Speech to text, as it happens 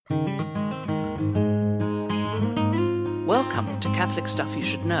Welcome to Catholic Stuff You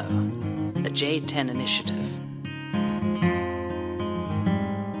Should Know, the J10 Initiative.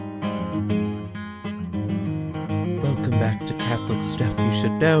 Welcome back to Catholic Stuff You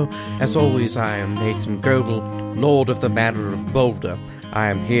Should Know. As always, I am Nathan Goebel, Lord of the Manor of Boulder. I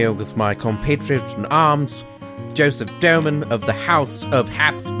am here with my compatriot in arms, Joseph Doman of the House of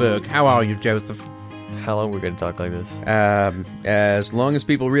Habsburg. How are you, Joseph? How long are we going to talk like this? As long as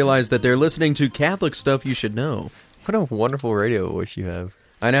people realize that they're listening to Catholic Stuff You Should Know. What a wonderful radio voice you have.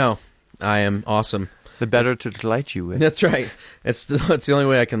 I know. I am awesome. The better to delight you with. That's right. It's the only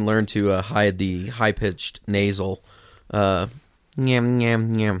way I can learn to hide the high-pitched nasal nyam,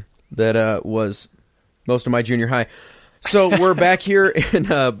 nyam, nyam that was most of my junior high. So we're back here in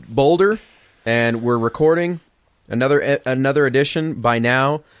Boulder, and we're recording another edition. By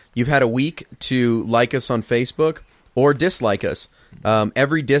now, you've had a week to like us on Facebook or dislike us.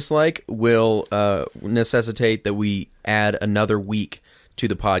 Every dislike will necessitate that we add another week to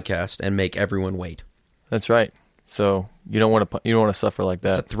the podcast and make everyone wait. That's right. So you don't want to suffer like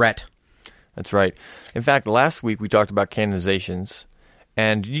that. It's a threat. That's right. In fact, last week we talked about canonizations,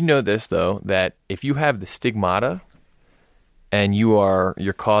 and you know this though, that if you have the stigmata and your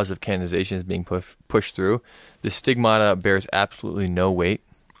cause of canonization is being pushed through, the stigmata bears absolutely no weight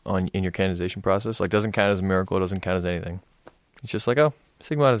in your canonization process. Like, doesn't count as a miracle. It doesn't count as anything. It's just like, oh,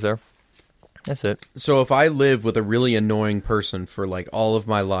 stigmata's there. That's it. So if I live with a really annoying person for like all of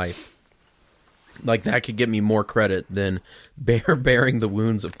my life, like that could get me more credit than bearing the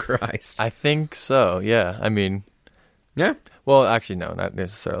wounds of Christ. I think so, yeah. I mean... Yeah? Well, actually, no, not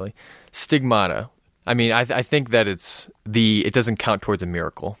necessarily. Stigmata. I mean, I think that it doesn't count towards a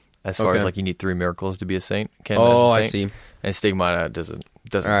miracle. As far as like you need 3 miracles to be a saint. I see. And stigmata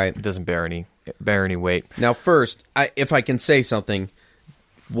doesn't bear any weight. Now, first, if I can say something,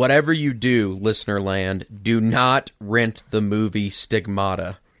 whatever you do, listener land, do not rent the movie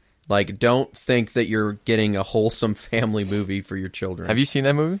Stigmata. Like, don't think that you're getting a wholesome family movie for your children. Have you seen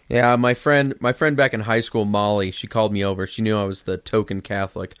that movie? Yeah, my friend back in high school, Molly, she called me over. She knew I was the token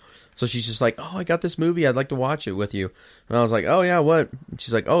Catholic. So she's just like, oh, I got this movie. I'd like to watch it with you. And I was like, oh, yeah, what? And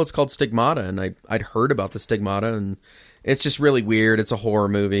she's like, oh, it's called Stigmata. And I'd heard about the Stigmata, and it's just really weird. It's a horror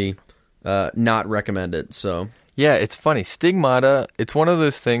movie. Not recommended, so. Yeah, it's funny. Stigmata, it's one of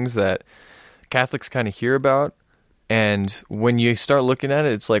those things that Catholics kind of hear about, and when you start looking at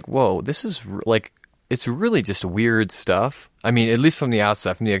it, it's like, whoa, this is like, it's really just weird stuff. I mean, at least from the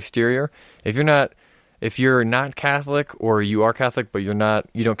outside, from the exterior. If you're not Catholic, or you are Catholic, but you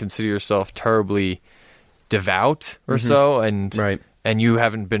don't consider yourself terribly devout or so, and right. and you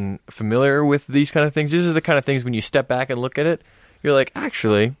haven't been familiar with these kind of things, this is the kind of things when you step back and look at it, you're like,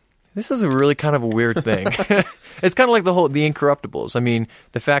 actually, this is a really kind of a weird thing. It's kind of like the incorruptibles. I mean,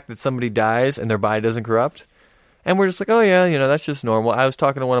 the fact that somebody dies and their body doesn't corrupt, and we're just like, oh yeah, that's just normal. I was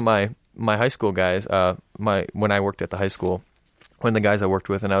talking to one of my high school guys, when I worked at the high school, one of the guys I worked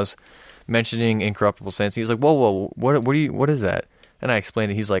with, and I was mentioning incorruptible saints. He was like, whoa, what is that? And I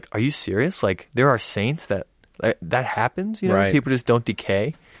explained it. He's like, are you serious? Like, there are saints that happens? Right. People just don't decay.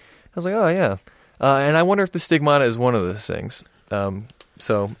 I was like, oh yeah. And I wonder if the stigmata is one of those things.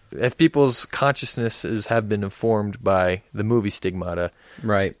 So if people's consciousnesses have been informed by the movie Stigmata,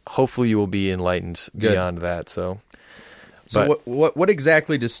 right, hopefully you will be enlightened beyond that. So what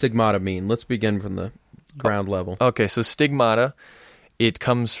exactly does Stigmata mean? Let's begin from the ground level. Okay, so Stigmata, it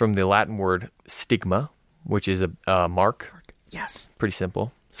comes from the Latin word stigma, which is a mark. Yes. Pretty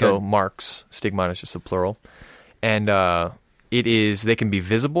simple. So Good. Marks, stigmata is just a plural. And they can be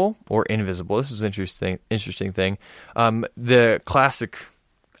visible or invisible. This is an interesting thing. The classic,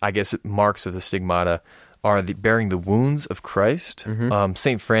 I guess, marks of the stigmata are bearing the wounds of Christ. Mm-hmm.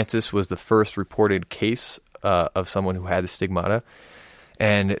 St. Francis was the first reported case of someone who had the stigmata.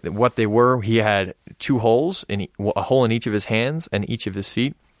 And what they were, he had 2 holes, a hole in each of his hands and each of his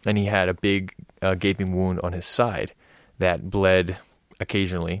feet, and he had a big gaping wound on his side that bled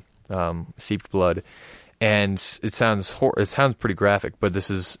occasionally, seeped blood. And it sounds pretty graphic, but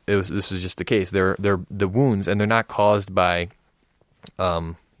this is just the case. They're the wounds, and they're not caused by,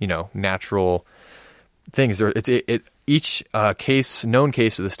 natural things. Each known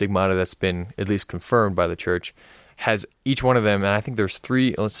case of the stigmata that's been at least confirmed by the Church has each one of them, and I think there's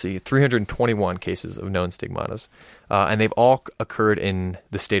 321 cases of known stigmatas, and they've all occurred in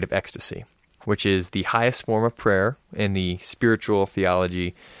the state of ecstasy, which is the highest form of prayer in the spiritual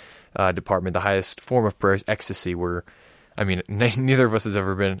theology department. The highest form of prayer is ecstasy, where, I mean, neither of us has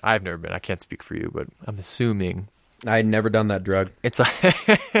ever been. I've never been. I can't speak for you, but I'm assuming. I'd never done that drug. It's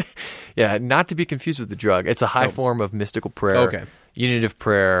yeah, not to be confused with the drug. It's a high form of mystical prayer, okay, unitive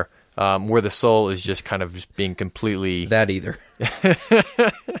prayer, where the soul is just kind of just being completely... That either.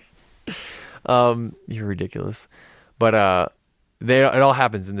 You're ridiculous. But it all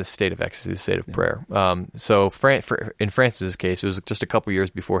happens in this state of ecstasy, this state of prayer. So in Francis's case, it was just a couple years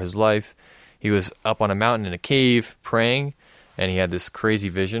before his life. He was up on a mountain in a cave praying, and he had this crazy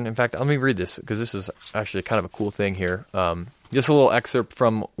vision. In fact, let me read this, because this is actually kind of a cool thing here. Just a little excerpt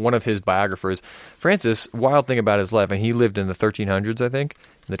from one of his biographers. Francis, wild thing about his life, and he lived in the 1300s, I think,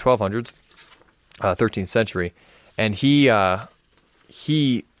 in the 1200s, 13th century. And he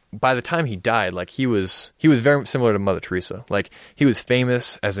by the time he died, like he was very similar to Mother Teresa. Like, he was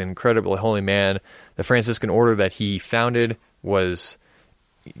famous as an incredibly holy man. The Franciscan order that he founded was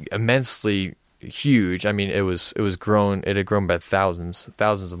immensely huge. I mean, it had grown by thousands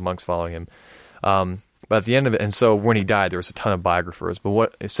of monks following him. But at the end of it, and so when he died, there was a ton of biographers.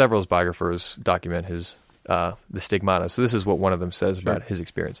 But several of his biographers document his the stigmata. So this is what one of them says about his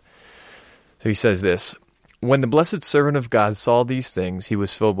experience. So he says this: "When the blessed servant of God saw these things, he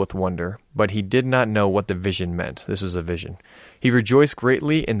was filled with wonder, but he did not know what the vision meant." This was a vision. "He rejoiced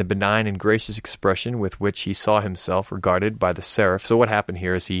greatly in the benign and gracious expression with which he saw himself regarded by the seraph." So what happened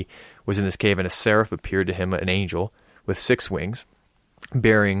here is he was in this cave, and a seraph appeared to him, an angel with 6 wings,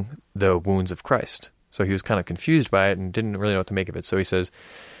 bearing the wounds of Christ. So he was kind of confused by it and didn't really know what to make of it. So he says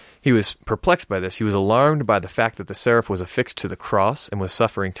he was perplexed by this. He was alarmed by the fact that the seraph was affixed to the cross and was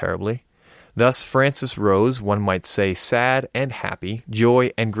suffering terribly. Thus Francis rose, one might say, sad and happy,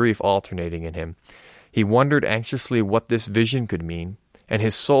 joy and grief alternating in him. He wondered anxiously what this vision could mean, and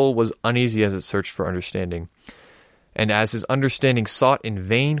his soul was uneasy as it searched for understanding. And as his understanding sought in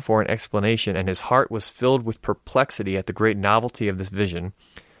vain for an explanation, and his heart was filled with perplexity at the great novelty of this vision,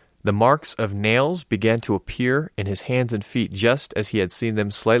 the marks of nails began to appear in his hands and feet, just as he had seen them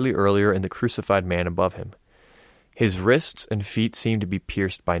slightly earlier in the crucified man above him. His wrists and feet seemed to be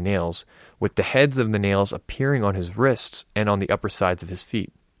pierced by nails, with the heads of the nails appearing on his wrists and on the upper sides of his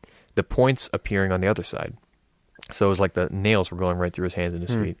feet, the points appearing on the other side. So it was like the nails were going right through his hands and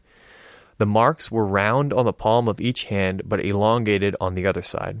his feet. The marks were round on the palm of each hand, but elongated on the other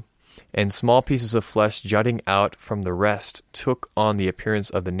side, and small pieces of flesh jutting out from the rest took on the appearance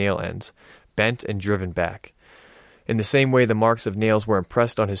of the nail ends, bent and driven back. In the same way, the marks of nails were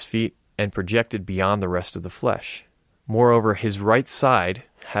impressed on his feet and projected beyond the rest of the flesh. Moreover, his right side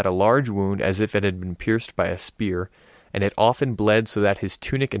had a large wound as if it had been pierced by a spear, and it often bled so that his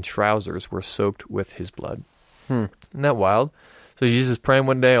tunic and trousers were soaked with his blood. Isn't that wild? So Jesus is praying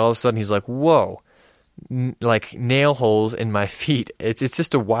one day, all of a sudden he's like, whoa, like nail holes in my feet. It's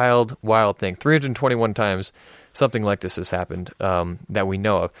just a wild thing. 321 times something like this has happened that we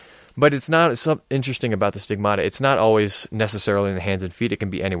know of. But it's not something interesting about the stigmata. It's not always necessarily in the hands and feet. It can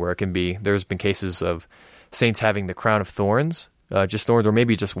be anywhere. There's been cases of saints having the crown of thorns, just thorns, or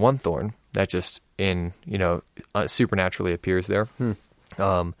maybe just one thorn that just supernaturally appears there. Is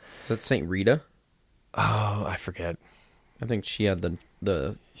that Saint Rita? Oh, I forget. I think she had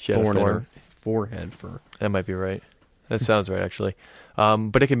the She had a thorn in thorn. her forehead for. That might be right. That sounds right, actually.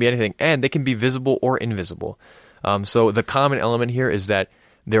 But it can be anything, and they can be visible or invisible. So the common element here is that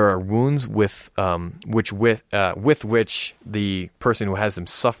there are wounds with which the person who has them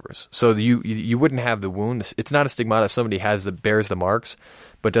suffers. So you wouldn't have the wound. It's not a stigmata if somebody bears the marks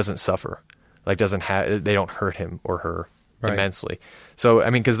but doesn't suffer, like they don't hurt him or her immensely. So I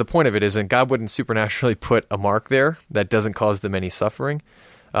mean, because the point of it isn't God wouldn't supernaturally put a mark there that doesn't cause them any suffering.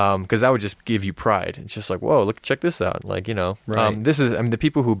 Because that would just give you pride. It's just like, whoa, check this out. Like, Right. This is, I mean, the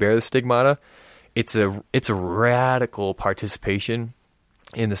people who bear the stigmata, it's a radical participation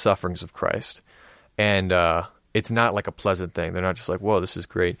in the sufferings of Christ. And it's not like a pleasant thing. They're not just like, whoa, this is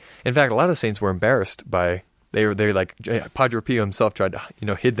great. In fact, a lot of saints were embarrassed by, they're like, Padre Pio himself tried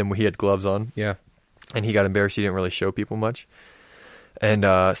to, hid them when he had gloves on. Yeah. And he got embarrassed. He didn't really show people much.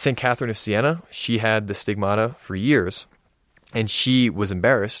 And St. Catherine of Siena, she had the stigmata for years. And she was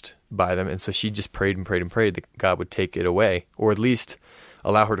embarrassed by them, and so she just prayed and prayed and prayed that God would take it away, or at least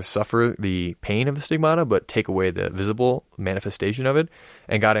allow her to suffer the pain of the stigmata, but take away the visible manifestation of it,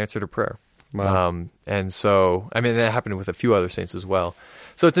 and God answered her prayer. Wow. And so, I mean, that happened with a few other saints as well.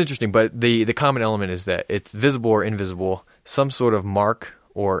 So it's interesting, but the common element is that it's visible or invisible, some sort of mark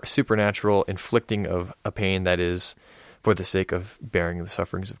or supernatural inflicting of a pain that is for the sake of bearing the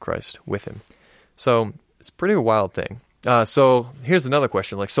sufferings of Christ with him. So it's a pretty wild thing. So here's another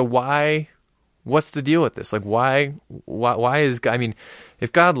question. Like, so what's the deal with this? Like, why is God, I mean,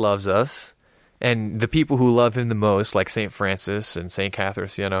 if God loves us and the people who love him the most, like St. Francis and St. Catherine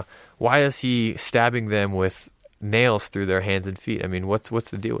of Siena, why is he stabbing them with nails through their hands and feet? I mean, what's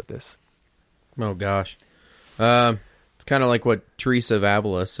the deal with this? Oh gosh. It's kind of like what Teresa of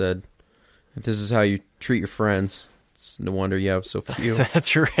Avila said. If this is how you treat your friends, it's no wonder you have so few.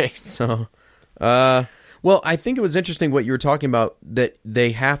 That's right. So, well, I think it was interesting what you were talking about, that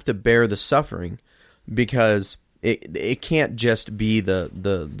they have to bear the suffering, because it can't just be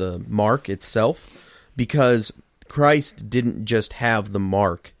the mark itself, because Christ didn't just have the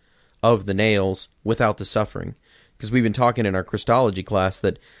mark of the nails without the suffering. Because we've been talking in our Christology class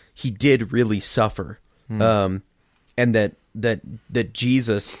that he did really suffer, and that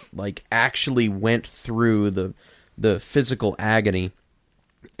Jesus like actually went through the physical agony,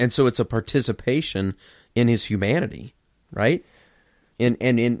 and so it's a participation in his humanity, right? And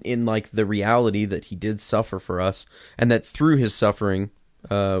in like the reality that he did suffer for us, and that through his suffering,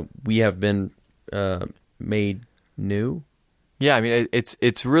 we have been made new. Yeah, I mean,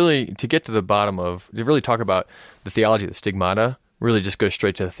 it's really, to get to the bottom of, to really talk about the theology of the stigmata, really just go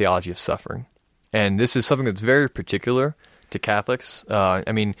straight to the theology of suffering. And this is something that's very particular to Catholics.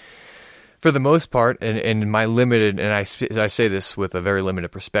 I mean, for the most part, and in my limited, and I say this with a very limited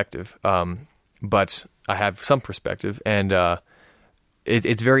perspective, but I have some perspective, and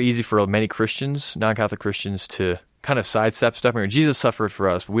it's very easy for many Christians, non-Catholic Christians, to kind of sidestep suffering. Jesus suffered for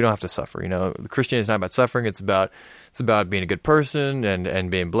us, but we don't have to suffer. You know, Christianity is not about suffering. It's about being a good person and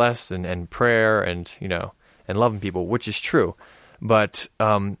being blessed and prayer and, you know, and loving people, which is true. But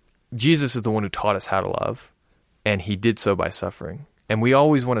Jesus is the one who taught us how to love, and he did so by suffering. And we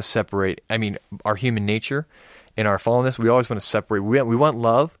always want to separate, I mean, our human nature and our fallenness, we always want to separate. We want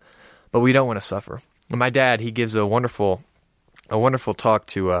love, but we don't want to suffer. And my dad, he gives a wonderful talk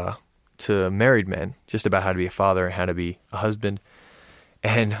to married men just about how to be a father and how to be a husband.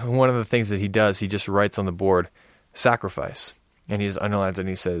 And one of the things that he does, he just writes on the board, sacrifice. And he just underlines it and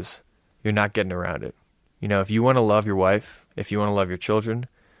he says, you're not getting around it. You know, if you want to love your wife, if you want to love your children,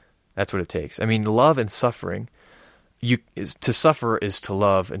 that's what it takes. I mean, love and suffering, to suffer is to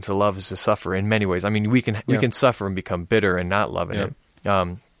love, and to love is to suffer in many ways. I mean, we can suffer and become bitter and not loving it.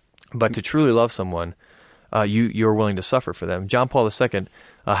 But to truly love someone, you're willing to suffer for them. John Paul II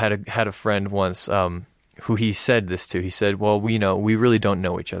had a friend once who he said this to. He said, well, we really don't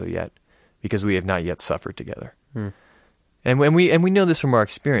know each other yet because we have not yet suffered together. And we know this from our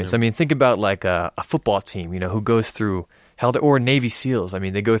experience. I mean, think about like a football team, you know, who goes through hell, or Navy SEALs. I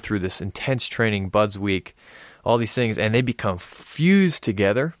mean, they go through this intense training, Buds Week, all these things, and they become fused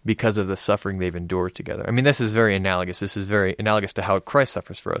together because of the suffering they've endured together. I mean, this is very analogous. This is very analogous to how Christ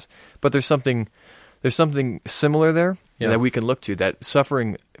suffers for us. But there's something similar there that we can look to, that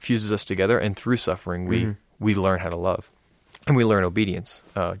suffering fuses us together, and through suffering we learn how to love, and we learn obedience,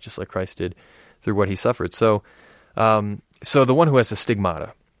 just like Christ did through what he suffered. So the one who has the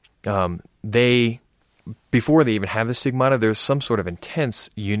stigmata, before they even have the stigmata, there's some sort of intense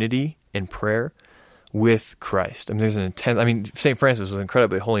unity in prayer with Christ. I mean, there's an intense. I mean, St. Francis was an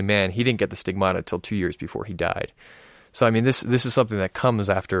incredibly holy man. He didn't get the stigmata until 2 years before he died. So I mean, this is something that comes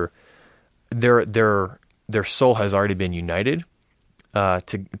after their soul has already been united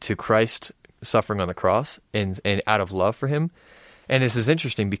to Christ suffering on the cross and out of love for him. And this is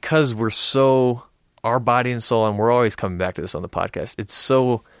interesting because our body and soul, and we're always coming back to this on the podcast, it's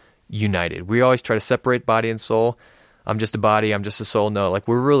so united. We always try to separate body and soul. I'm just a body, I'm just a soul. No, like,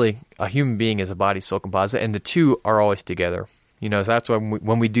 we're really, a human being is a body-soul composite, and the two are always together. You know, that's why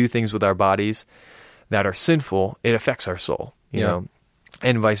when we do things with our bodies that are sinful, it affects our soul, you know,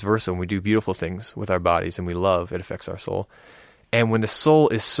 and vice versa. When we do beautiful things with our bodies and we love, it affects our soul. And when the soul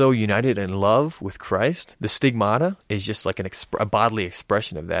is so united in love with Christ, the stigmata is just like a bodily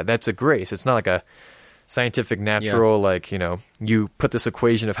expression of that. That's a grace. It's not like a scientific, natural, like, you know, you put this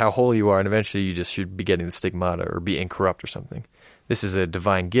equation of how holy you are and eventually you just should be getting the stigmata or be incorrupt or something. This is a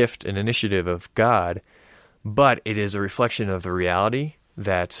divine gift, an initiative of God, but it is a reflection of the reality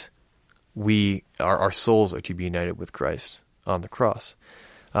that our souls are to be united with Christ on the cross.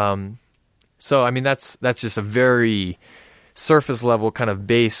 So, I mean, that's just a very surface level kind of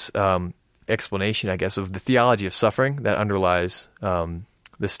base explanation, I guess, of the theology of suffering that underlies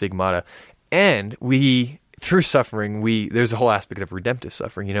the stigmata. And through suffering, there's a whole aspect of redemptive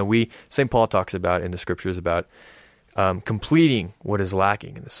suffering. You know, St. Paul talks about in the scriptures about completing what is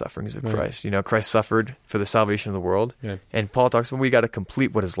lacking in the sufferings of Christ. You know, Christ suffered for the salvation of the world, and Paul talks about we got to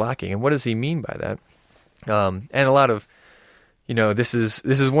complete what is lacking. And what does he mean by that? And a lot of, you know, this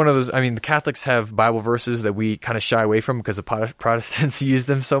is one of those. I mean, the Catholics have Bible verses that we kind of shy away from because the Protestants use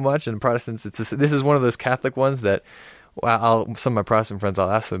them so much, and Protestants, this is one of those Catholic ones that some of my Protestant friends,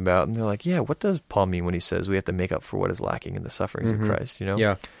 I'll ask them about, and they're like, yeah, what does Paul mean when he says we have to make up for what is lacking in the sufferings of Christ, you know?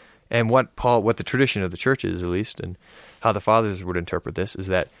 Yeah. And what the tradition of the church is, at least, and how the fathers would interpret this, is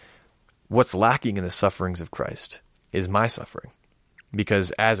that what's lacking in the sufferings of Christ is my suffering.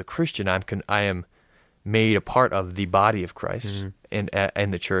 because as a Christian, I am made a part of the body of Christ in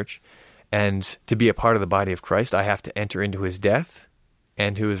the church, and to be a part of the body of Christ, I have to enter into his death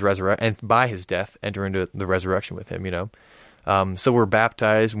and to his resurrection, and by his death enter into the resurrection with him. So we're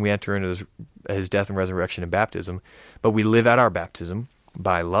baptized and we enter into his death and resurrection in baptism, but we live out our baptism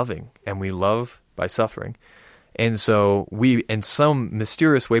by loving, and we love by suffering. And so we, in some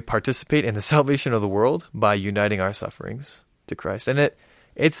mysterious way, participate in the salvation of the world by uniting our sufferings to Christ. And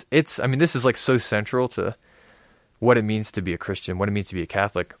it's I mean, this is like so central to what it means to be a Christian, what it means to be a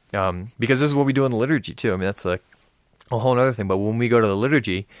Catholic, because this is what we do in the liturgy too. I mean, that's like a whole other thing. But when we go to the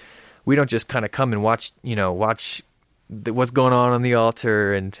liturgy, we don't just kind of come and watch what's going on the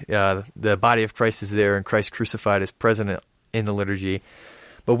altar, and the body of Christ is there, and Christ crucified is present in the liturgy.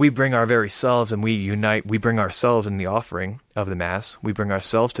 But we bring our very selves, and we unite. We bring ourselves in the offering of the Mass. We bring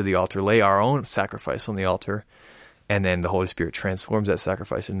ourselves to the altar, lay our own sacrifice on the altar, and then the Holy Spirit transforms that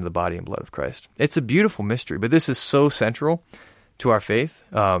sacrifice into the body and blood of Christ. It's a beautiful mystery, but this is so central to our faith,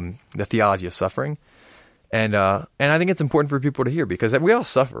 the theology of suffering. And I think it's important for people to hear, because we all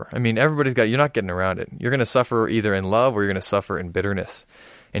suffer. I mean, you're not getting around it. You're going to suffer either in love, or you're going to suffer in bitterness,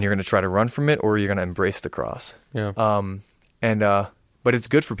 and you're going to try to run from it, or you're going to embrace the cross. Yeah. But it's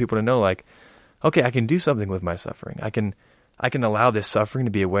good for people to know, like, okay, I can do something with my suffering. I can allow this suffering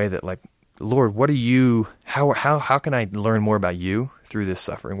to be a way that, like, Lord, what are you? How can I learn more about you through this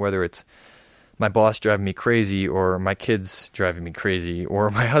suffering? Whether it's my boss driving me crazy, or my kids driving me crazy, or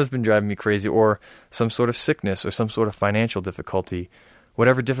my husband driving me crazy, or some sort of sickness, or some sort of financial difficulty,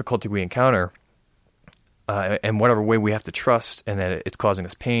 whatever difficulty we encounter, and whatever way we have to trust, and that it's causing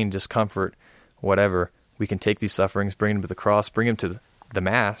us pain, discomfort, whatever, we can take these sufferings, bring them to the cross, bring them to the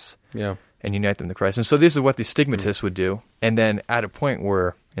Mass, and unite them to Christ. And so this is what the stigmatists would do. And then at a point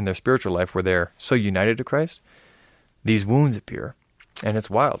where, in their spiritual life, where they're so united to Christ, these wounds appear, and it's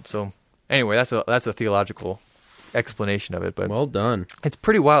wild. So anyway, that's a theological explanation of it. But well done. It's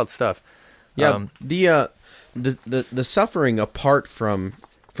pretty wild stuff. Yeah, the suffering apart from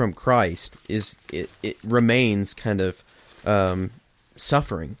Christ it remains kind of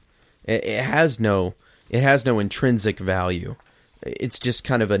suffering. It has no intrinsic value. It's just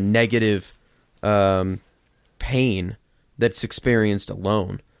kind of a negative pain that's experienced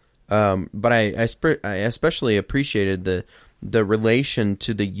alone. But I especially appreciated the relation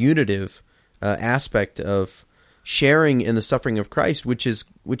to the unitive aspect of sharing in the suffering of Christ, which is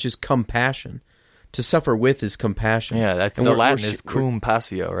compassion. To suffer with is compassion. Yeah, that's the Latin is cum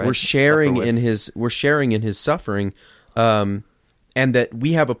passio, right? We're sharing in his suffering, and that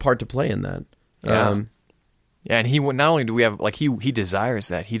we have a part to play in that. Yeah. And he not only do we have, like, he desires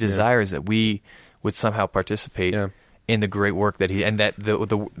that. He desires that we would somehow participate in the great work that and that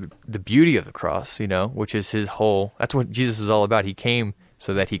the beauty of the cross, which is his whole. That's what Jesus is all about. He came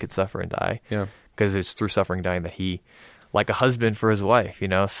so that he could suffer and die. Yeah. Because it's through suffering and dying that he, like a husband for his wife,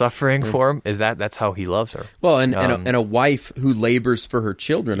 suffering for him that's how he loves her. Well, and a wife who labors for her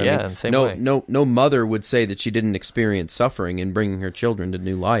children. I mean, same way. No mother would say that she didn't experience suffering in bringing her children to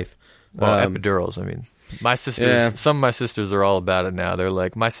new life. Well, epidurals. I mean, my sisters. Some of my sisters are all about it now. They're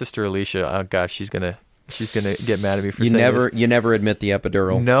like, my sister Alicia. Oh gosh, she's gonna get mad at me for saying this. You never admit the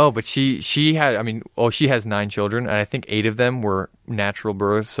epidural. No, but she had. I mean, she has 9 children, and I think 8 of them were natural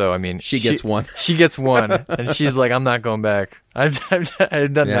births. So I mean, she gets one. She gets one, and she's like, I'm not going back. I've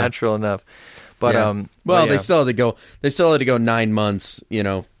done natural enough. But they still had to go. They still had to go 9 months.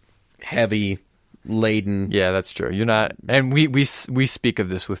 Heavy laden. Yeah, that's true. You're not, and we speak of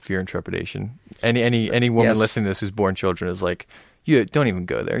this with fear and trepidation. Any woman listening to this who's born children is like, you don't even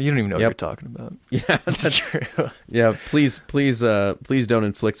go there. You don't even know what you're talking about. Yeah, that's true. Yeah, please don't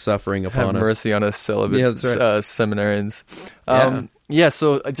inflict suffering upon us. Have mercy on us celibate seminarians.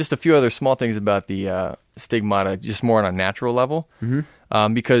 So just a few other small things about the stigmata, just more on a natural level,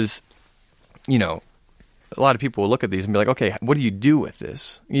 because a lot of people will look at these and be like, okay, what do you do with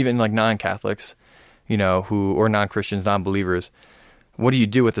this? Even like non-Catholics, or non-Christians, non-believers, what do you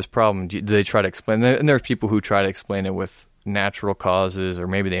do with this problem? Do they try to explain? And there are people who try to explain it with natural causes, or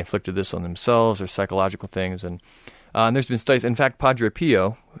maybe they inflicted this on themselves, or psychological things. And there's been studies. In fact, Padre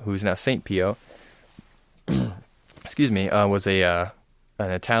Pio, who's now Saint Pio, was an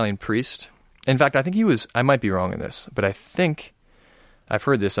Italian priest. In fact, I think he was. I might be wrong in this, but I think I've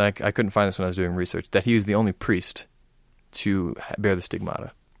heard this. I couldn't find this when I was doing research. That he was the only priest to bear the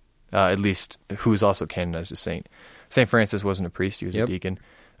stigmata, at least who was also canonized as saint. Saint Francis wasn't a priest; he was a deacon.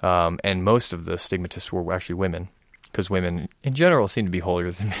 And most of the stigmatists were actually women, because women in general seem to be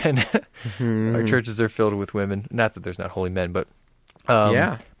holier than men. Our churches are filled with women. Not that there's not holy men, but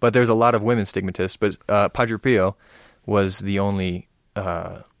but there's a lot of women stigmatists. But Padre Pio was the only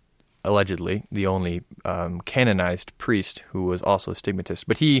allegedly the only canonized priest who was also a stigmatist.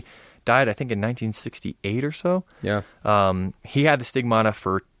 But he died, I think, in 1968 or so. Yeah. He had the stigmata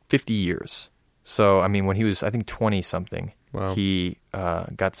for 50 years. So, I mean, when he was, I think, 20-something, Wow. he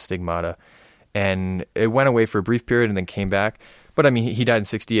got the stigmata. And it went away for a brief period and then came back. But, I mean, he died in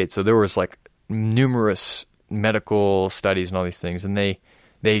 68, so there was, like, numerous medical studies and all these things. And they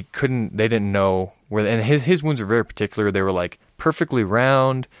didn't know where, and his wounds were very particular. They were, like, perfectly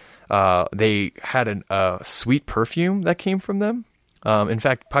round. They had a sweet perfume that came from them. In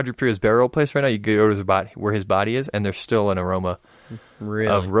fact, Padre Piro's burial place right now, you go to his body, where his body is, and there's still an aroma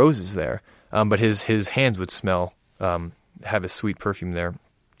of roses there. But his hands would smell, have a sweet perfume there.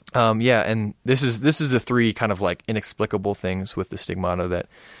 And this is the three kind of like inexplicable things with the stigmata that,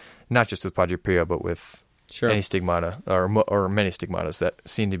 not just with Padre Pio, but with any stigmata or many stigmatas that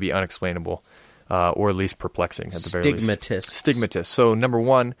seem to be unexplainable, or at least perplexing at the very least. Stigmatists. So number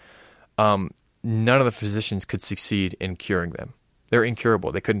one, none of the physicians could succeed in curing them. They're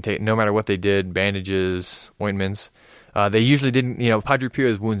incurable. They couldn't take, no matter what they did, bandages, ointments. They usually didn't, Padre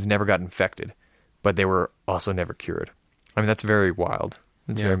Pio's wounds never got infected, but they were also never cured. I mean, that's very wild.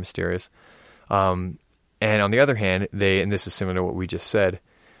 It's very mysterious. And on the other hand, and this is similar to what we just said,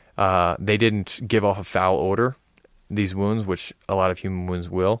 they didn't give off a foul odor, these wounds, which a lot of human wounds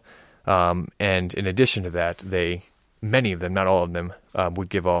will. And in addition to that, many of them, not all of them, would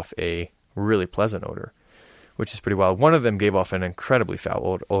give off a really pleasant odor, which is pretty wild. One of them gave off an incredibly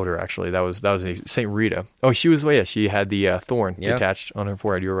foul odor, actually. That was a St. Rita. Oh, she had the thorn detached on her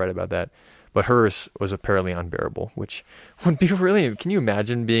forehead. You were right about that. But hers was apparently unbearable, which would be really... Can you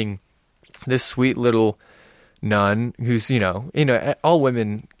imagine being this sweet little nun who's, all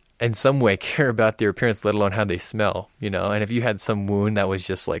women in some way care about their appearance, let alone how they smell, And if you had some wound that was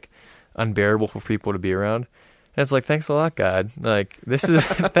just, like, unbearable for people to be around... And it's like, thanks a lot, God. Like, this is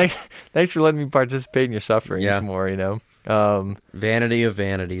thanks for letting me participate in your sufferings more. Vanity of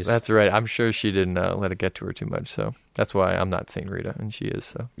vanities. That's right. I'm sure she didn't let it get to her too much. So that's why I'm not Saint Rita, and she is.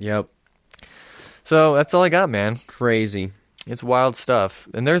 So yep. So that's all I got, man. Crazy. It's wild stuff,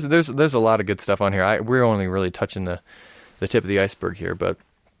 and there's a lot of good stuff on here. We're only really touching the tip of the iceberg here, but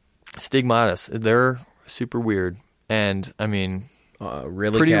stigmatas, they're super weird, and I mean.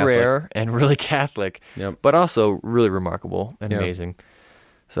 Really pretty Catholic. Rare and really Catholic, but also really remarkable and amazing.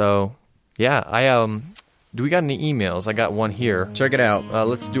 So, yeah, do we got any emails? I got one here. Check it out.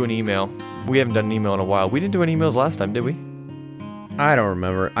 Let's do an email. We haven't done an email in a while. We didn't do any emails last time, did we? I don't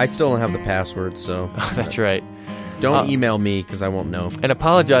remember. I still don't have the password, so... That's right. Don't email me, because I won't know. And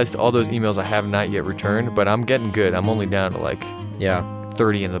apologize to all those emails I have not yet returned, but I'm getting good. I'm only down to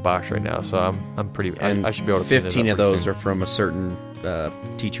 30 in the box right now, so I'm pretty... I should be able to... 15 of those are from a certain...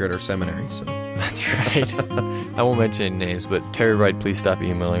 teacher at our seminary, so that's right. I won't mention any names, but Terry Wright, please stop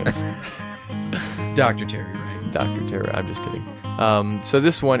emailing us. Dr. Terry Wright. Dr. Terry, I'm just kidding. So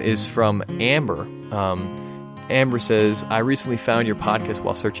this one is from Amber. Amber says, I recently found your podcast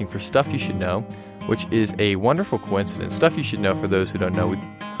while searching for Stuff You Should Know, which is a wonderful coincidence. Stuff You Should Know, for those who don't know,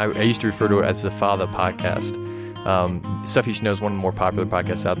 I used to refer to it as the Father podcast. Stuff You Should Know is one of the more popular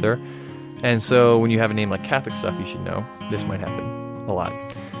podcasts out there. And so when you have a name like Catholic Stuff You Should Know, this might happen a lot.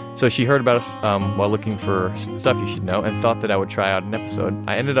 So she heard about us while looking for Stuff You Should Know and thought that I would try out an episode.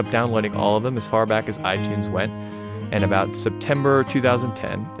 I ended up downloading all of them as far back as iTunes went in about September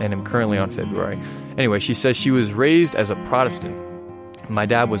 2010, and am currently on February. Anyway, she says she was raised as a Protestant. My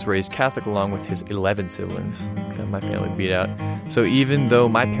dad was raised Catholic along with his 11 siblings. Got my family beat out. So even though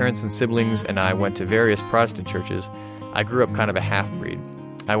my parents and siblings and I went to various Protestant churches, I grew up kind of a half-breed.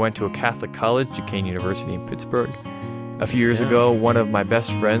 I went to a Catholic college, Duquesne University in Pittsburgh. A few years ago, one of my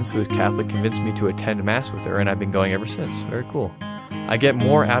best friends who is Catholic convinced me to attend Mass with her, and I've been going ever since. Very cool. I get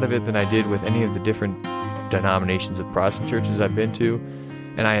more out of it than I did with any of the different denominations of Protestant churches I've been to,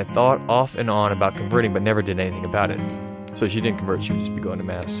 and I had thought off and on about converting but never did anything about it. So she didn't convert, she would just be going to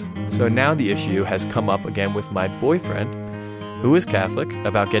Mass. So now the issue has come up again with my boyfriend, who is Catholic,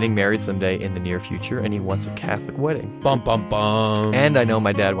 about getting married someday in the near future, and he wants a Catholic wedding. Bum, bum, bum. And I know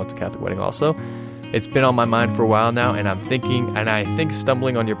my dad wants a Catholic wedding also. It's been on my mind for a while now, and I think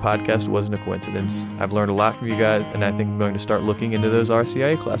stumbling on your podcast wasn't a coincidence. I've learned a lot from you guys, and I think I'm going to start looking into those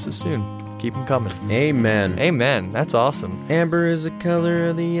RCIA classes soon. Keep them coming. Amen. Amen. That's awesome. Amber is the color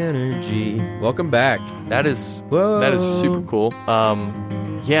of the energy. Welcome back. That is super cool.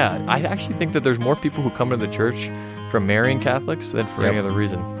 Yeah, I actually think that there's more people who come to the church from marrying Catholics than for any other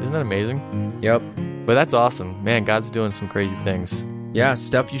reason. Isn't that amazing? Yep. But that's awesome. Man, God's doing some crazy things. Yeah,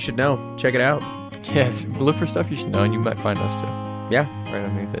 Stuff You Should Know. Check it out. Yes, look for Stuff You Should Know, and you might find us too. Yeah. Right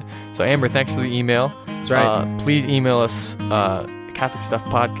underneath it. So, Amber, thanks for the email. That's right. Please email us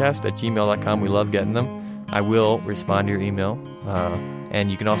CatholicStuffPodcast@gmail.com. We love getting them. I will respond to your email.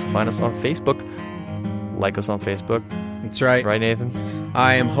 And you can also find us on Facebook. Like us on Facebook. That's right. Right, Nathan?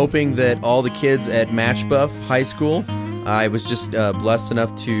 I am hoping that all the kids at Matchbuff High School, I was just blessed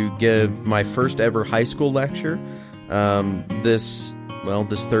enough to give my first ever high school lecture this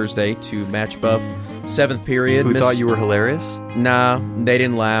Thursday to Matchbuff 7th period. Who thought you were hilarious? Nah, they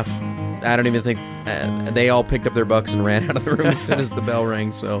didn't laugh. I don't even think they all picked up their bucks and ran out of the room as soon as the bell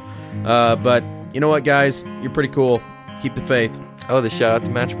rang. So, but you know what, guys? You're pretty cool. Keep the faith. Oh, the shout out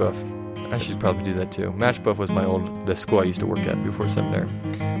to Matchbuff. I should probably do that too. Matchbuff was the school I used to work at before seminary.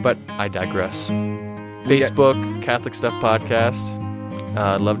 But I digress. Facebook, Catholic Stuff Podcast.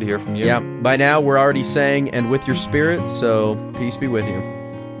 I'd love to hear from you. Yeah, by now we're already saying, and with your spirit, so peace be with you.